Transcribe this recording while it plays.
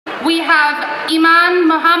We have Iman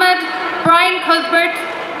Mohammed, Brian Cuthbert.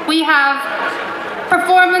 We have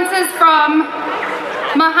performances from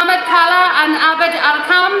Mohammed Kala and Abed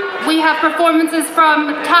Al-Kam. We have performances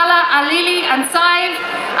from Tala Alili and Saiv.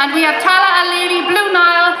 And we have Tala Alili, Blue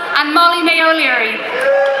Nile, and Molly May O'Leary.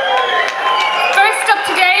 First up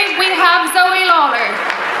today, we have Zoë Lawlor.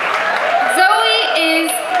 Zoë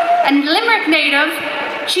is a Limerick native.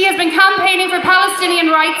 She has been campaigning for Palestinian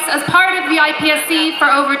rights as part of the IPSC for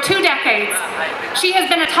over 2 decades. She has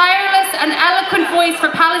been a tireless and eloquent voice for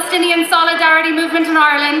Palestinian solidarity movement in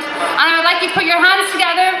Ireland, and I would like you to put your hands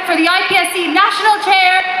together for the IPSC National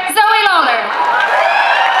Chair, Zoë Lawlor.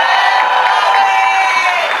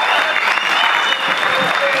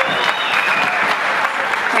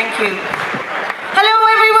 Thank you. Hello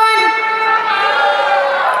everyone.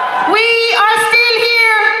 We are still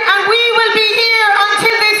here and we will be here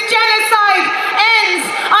until this genocide ends,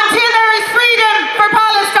 until there is freedom for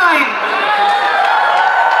Palestine.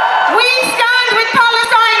 We stand with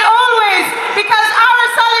Palestine always because our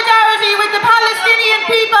solidarity with the Palestinian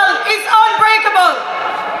people is unbreakable.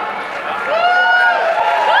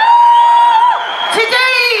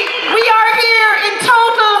 Today we are here in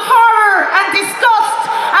total horror and disgust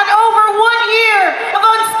at over 1 year of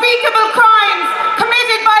unspeakable crimes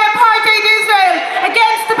committed by apartheid Israel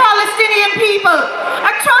against the Palestinian people.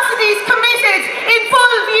 Atrocities committed in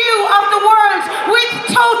full view of the world with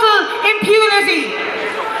total impunity.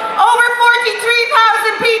 Over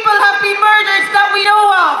 43,000 people have been murdered that we know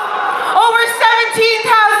of. Over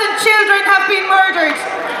 17,000 children have been murdered.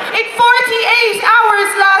 In 48 hours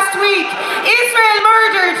last week, Israel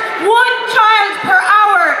murdered 1 child per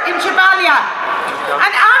hour in Jabalia.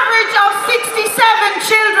 An average of 67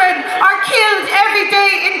 children are killed every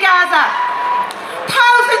day in Gaza.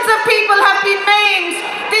 Thousands of people have been maimed.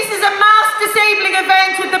 This is a mass disabling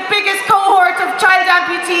event with the biggest cohort of child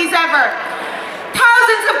amputees ever.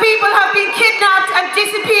 Thousands of people have been kidnapped and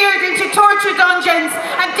disappeared into torture dungeons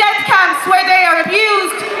and death camps where they are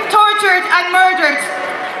abused, tortured and murdered.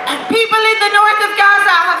 People in the north of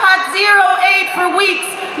Gaza have had zero aid for weeks,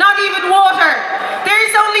 not even water. There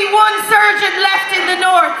is only 1 surgeon left in the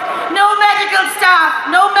north. No medical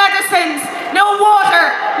staff, no medicines, no water,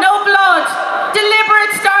 no blood.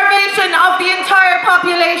 Deliberate starvation of the entire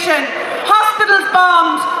population. Hospitals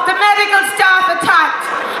bombed, the medical staff attacked.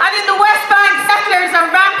 And in the West Bank, settlers are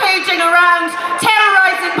rampaging around,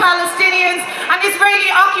 terrorizing Palestinians, and Israeli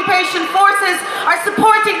occupation forces are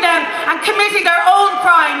supporting them and committing their own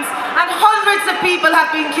crimes, and hundreds of people have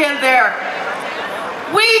been killed there.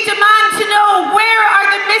 We demand to know, where are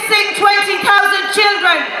the missing 20,000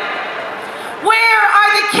 children? Where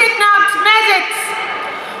are the kidnapped medics?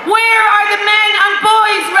 Where are the men and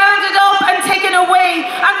boys rounded up and taken away?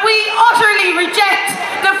 And we utterly reject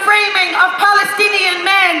the framing of Palestinian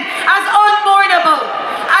men as unmournable,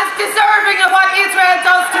 as deserving of what Israel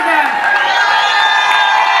does to them.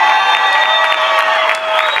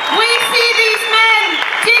 We see these men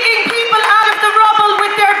digging people out of the rubble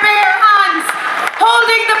with their bare hands,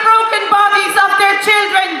 holding the broken bodies of their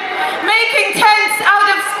children, making tents out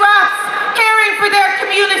of scraps, caring for their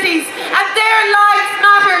communities, and their lives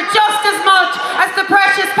matter just as much as the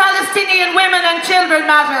precious Palestinian women and children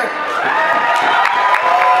matter.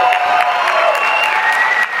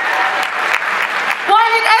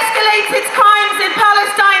 While it escalates its crimes in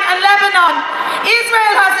Palestine and Lebanon,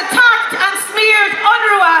 Israel has attacked and smeared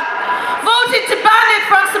UNRWA, voted to ban it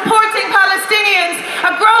from supporting Palestinians,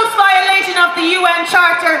 a gross violation of the UN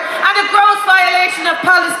Charter and a gross violation of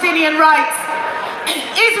Palestinian rights.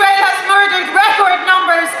 Israel has murdered record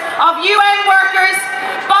numbers of UN workers,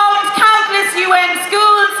 bombed countless UN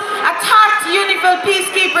schools, attacked UNIFIL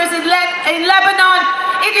peacekeepers in Lebanon.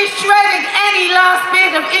 It is shredding any last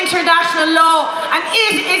bit of international law, and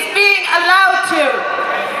it is being allowed to.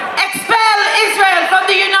 Expel Israel from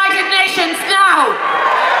the United Nations now.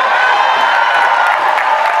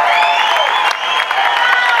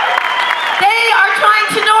 They are trying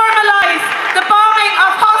to normalise the bombing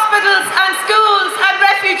of hospitals and schools and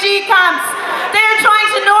refugee camps. They are trying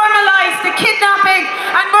to normalise the kidnapping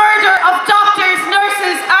and murder of doctors,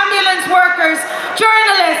 nurses, ambulance workers,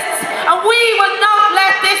 journalists, and we will not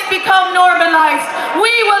let this become normalised.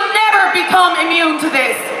 We will never become immune to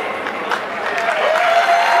this.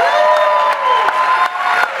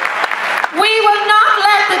 We will not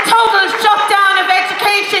let the total shutdown of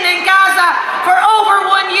education in Gaza for over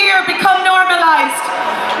 1 year become normalised.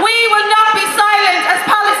 We will not be silent as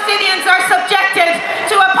Palestinians are subjected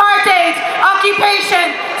to apartheid,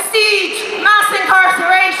 occupation, siege, mass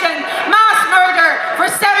incarceration, mass murder for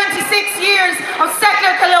 76 years of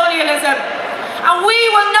settler colonialism. And we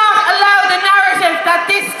will not allow the narrative that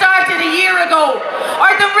this started a year ago, or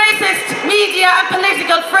the racist media and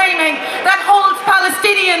political framing that holds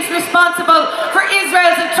Palestinians responsible for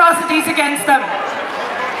Israel's atrocities against them.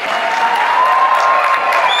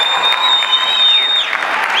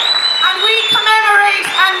 And we commemorate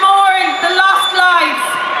and mourn the lost lives.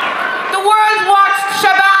 The world watched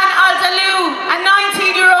Shaban al-Dalou, a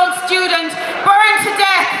 19-year-old student, burned to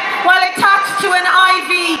death while attached to an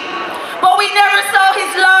IV. But we never saw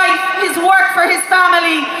his life, his work for his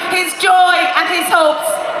family, his joy and his hopes.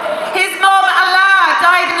 His mum Allah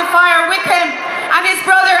died in the fire with him, and his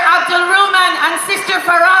brother Abdul Ruman and sister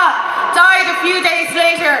Farah died a few days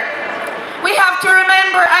later. We have to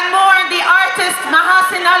remember and mourn the artist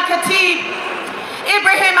Mahasin al-Khatib,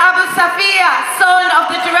 Ibrahim Abu Safiya, son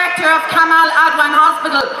of the director of Kamal Adwan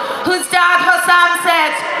Hospital, whose dad Hossam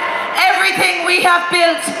said, "Everything we have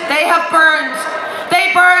built, they have burned.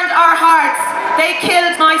 They burned our hearts. They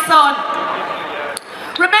killed my son."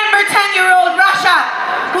 Remember 10-year-old Rasha,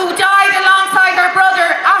 who died alongside her brother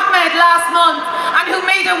Ahmed last month, and who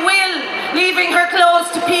made a will, leaving her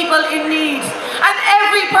clothes to people in need. And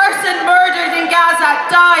every person murdered in Gaza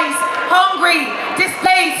dies hungry,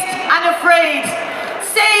 displaced and afraid.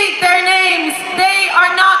 Say their names, they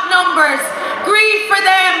are not numbers. Grieve for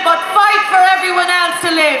them, but fight for everyone else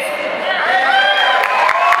to live.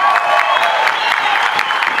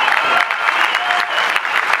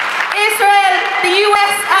 Israel, the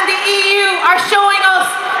US and the EU are showing us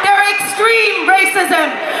their extreme racism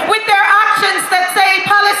with their actions that say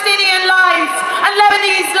Palestinian lives and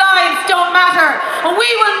Lebanese lives don't matter. And we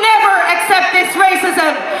will never accept this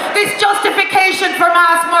racism, this justification for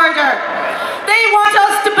mass murder. They want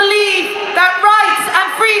us to believe that rights and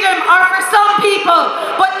freedom are for some people,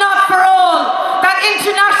 but not for all. That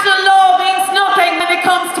international law means nothing when it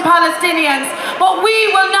comes to Palestinians. But we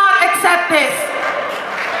will not accept this.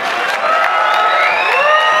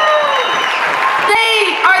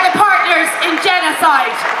 They are the partners in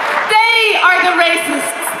genocide. They are the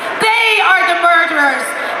racists. They are the murderers.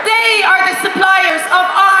 They are the suppliers of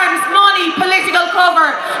arms, money, political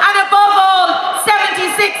cover, and above all,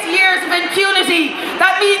 76 years of impunity.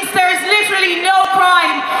 That means there's literally no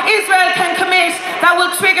crime Israel can commit that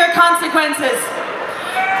will trigger consequences.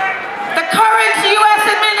 The current US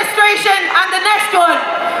administration and the next one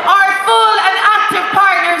are full and active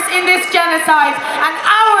partners in this genocide, and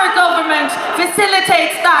our government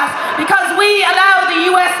facilitates that because we allow the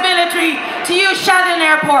US military to use Shannon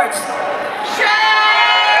Airport.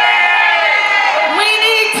 We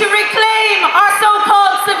need to reclaim our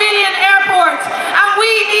so-called civilian airport, and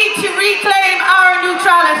we need to reclaim our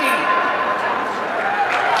neutrality.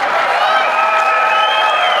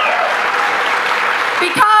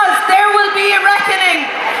 Because there will be a reckoning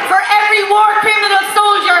for every war criminal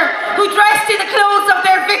soldier who dressed in the clothes of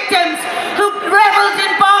their victims, who reveled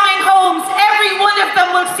in bombing homes. Every one of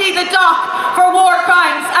them will see the dock for war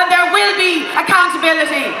crimes, and there will be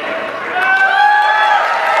accountability.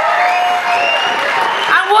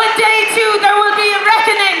 And one day too, there will be a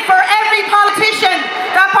reckoning for every politician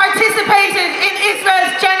that participated in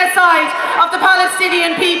Israel's genocide of the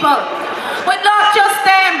Palestinian people. But not just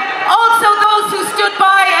them, also those who stood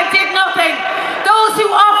by and did nothing, those who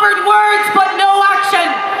offered words but no action,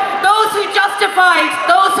 those who justified,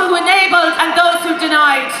 those who enabled and those who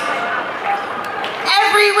denied.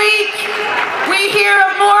 Every week we hear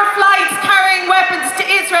of more flights carrying weapons to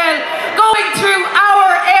Israel going through our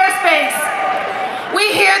airspace.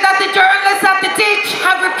 We hear that the journalists at the ditch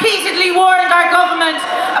have repeatedly warned our government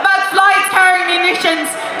about flights carrying munitions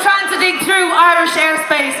transiting through Irish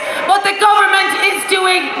airspace, but the government is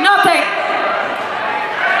doing nothing.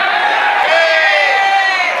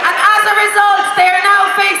 And as a result, they are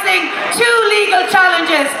now facing two legal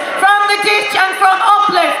challenges from the ditch and from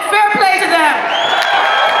Uplift. Fair play to them.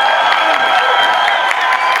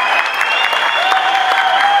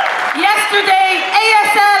 Yesterday,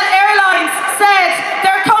 ASL Airlines said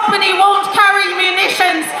their company won't carry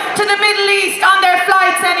munitions to the Middle East on their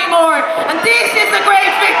flights anymore, and this is a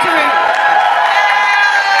great victory.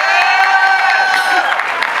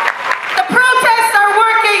 The protests are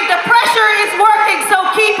working, the pressure is working, so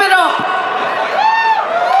keep it up.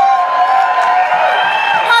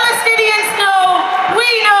 Palestinians know, we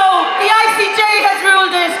know, the ICJ has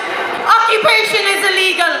ruled it. Occupation is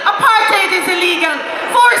illegal, apartheid is illegal,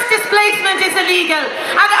 forced displacement is illegal,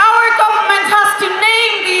 and our government has to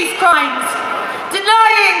name these crimes.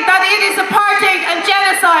 Denying that it is apartheid and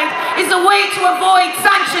genocide is a way to avoid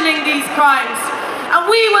sanctioning these crimes.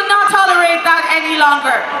 And we will not tolerate that any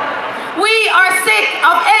longer. We are sick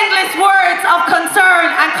of endless words of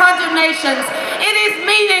concern and condemnations. It is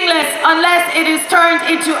meaningless unless it is turned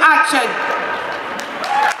into action.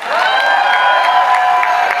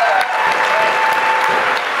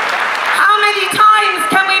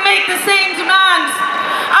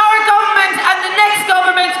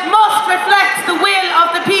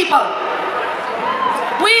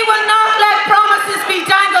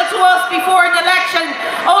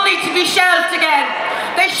 need to be shelved again.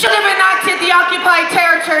 They should have enacted the Occupied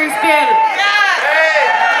Territories Bill.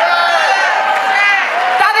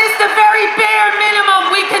 That is the very bare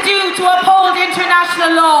minimum we could do to uphold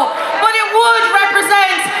international law. But it would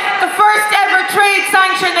represent the first ever trade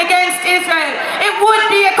sanction against Israel. It would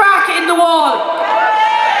be a crack in the wall.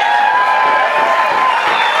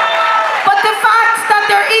 But the fact that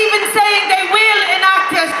they're even saying they will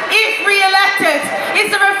enact it if re-elected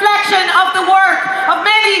is a reflection of the work of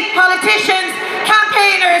many politicians,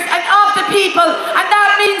 campaigners and of the people, and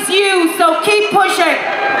that means you, so keep pushing.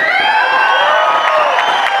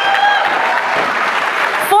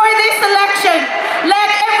 For this election, let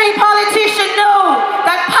every politician know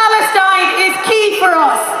that Palestine is key for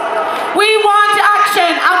us. We want action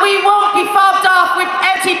and we won't be fobbed off with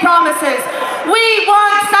empty promises. We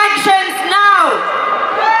want sanctions now.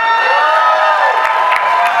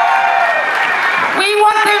 We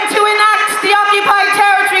want them to enact the Occupied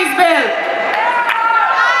Territories Bill.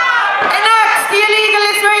 Enact the illegal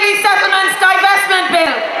Israeli settlements divestment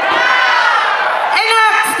bill.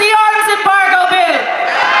 Enact the arms embargo bill.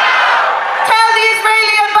 Tell the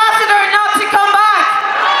Israeli ambassador not to come back.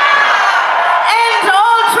 End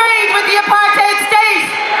all trade with the apartheid state.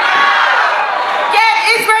 Get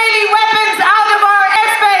Israeli weapons out of our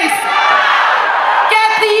airspace. Get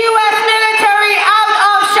the US military out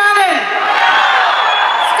of Shannon.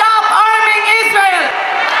 Stop arming Israel.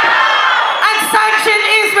 And sanction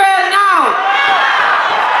Israel now.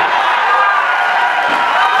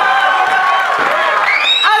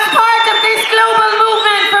 As part of this global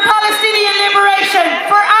movement for Palestinian liberation,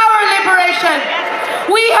 for our liberation,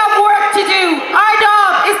 we have work to do. Our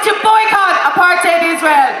job is to boycott apartheid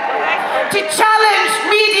Israel, to challenge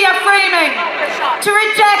media framing, to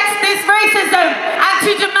reject this racism, and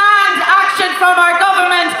to demand action from our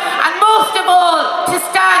government, and most of all, to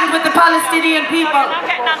stand with the Palestinian people.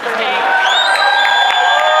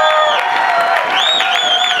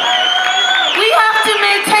 We have to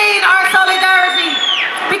maintain our solidarity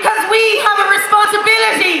because we have a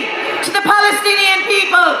responsibility to the Palestinian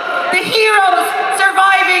people, the heroes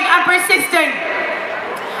surviving and persisting.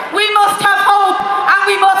 We must have hope and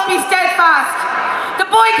we must be steadfast. The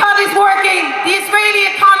boycott is working. The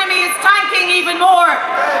Israeli economy is tanking even more.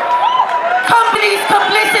 Companies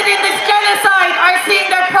complicit in this genocide are seeing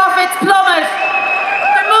their profits plummet.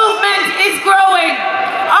 The movement is growing.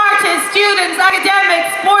 Artists, students, academics,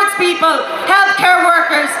 sports people, healthcare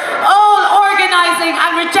workers, all organising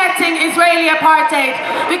and rejecting Israeli apartheid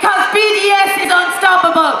because BDS is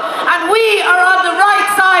unstoppable and we are on the right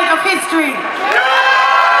side of history.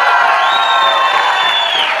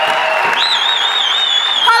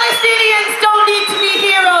 Palestinians don't need to be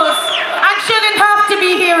heroes and shouldn't have to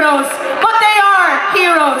be heroes, but they are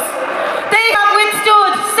heroes. They have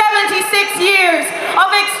withstood 76 years of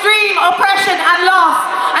extreme oppression and loss,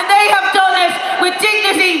 and they have done it with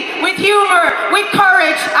dignity, with humour, with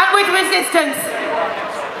courage and with resistance.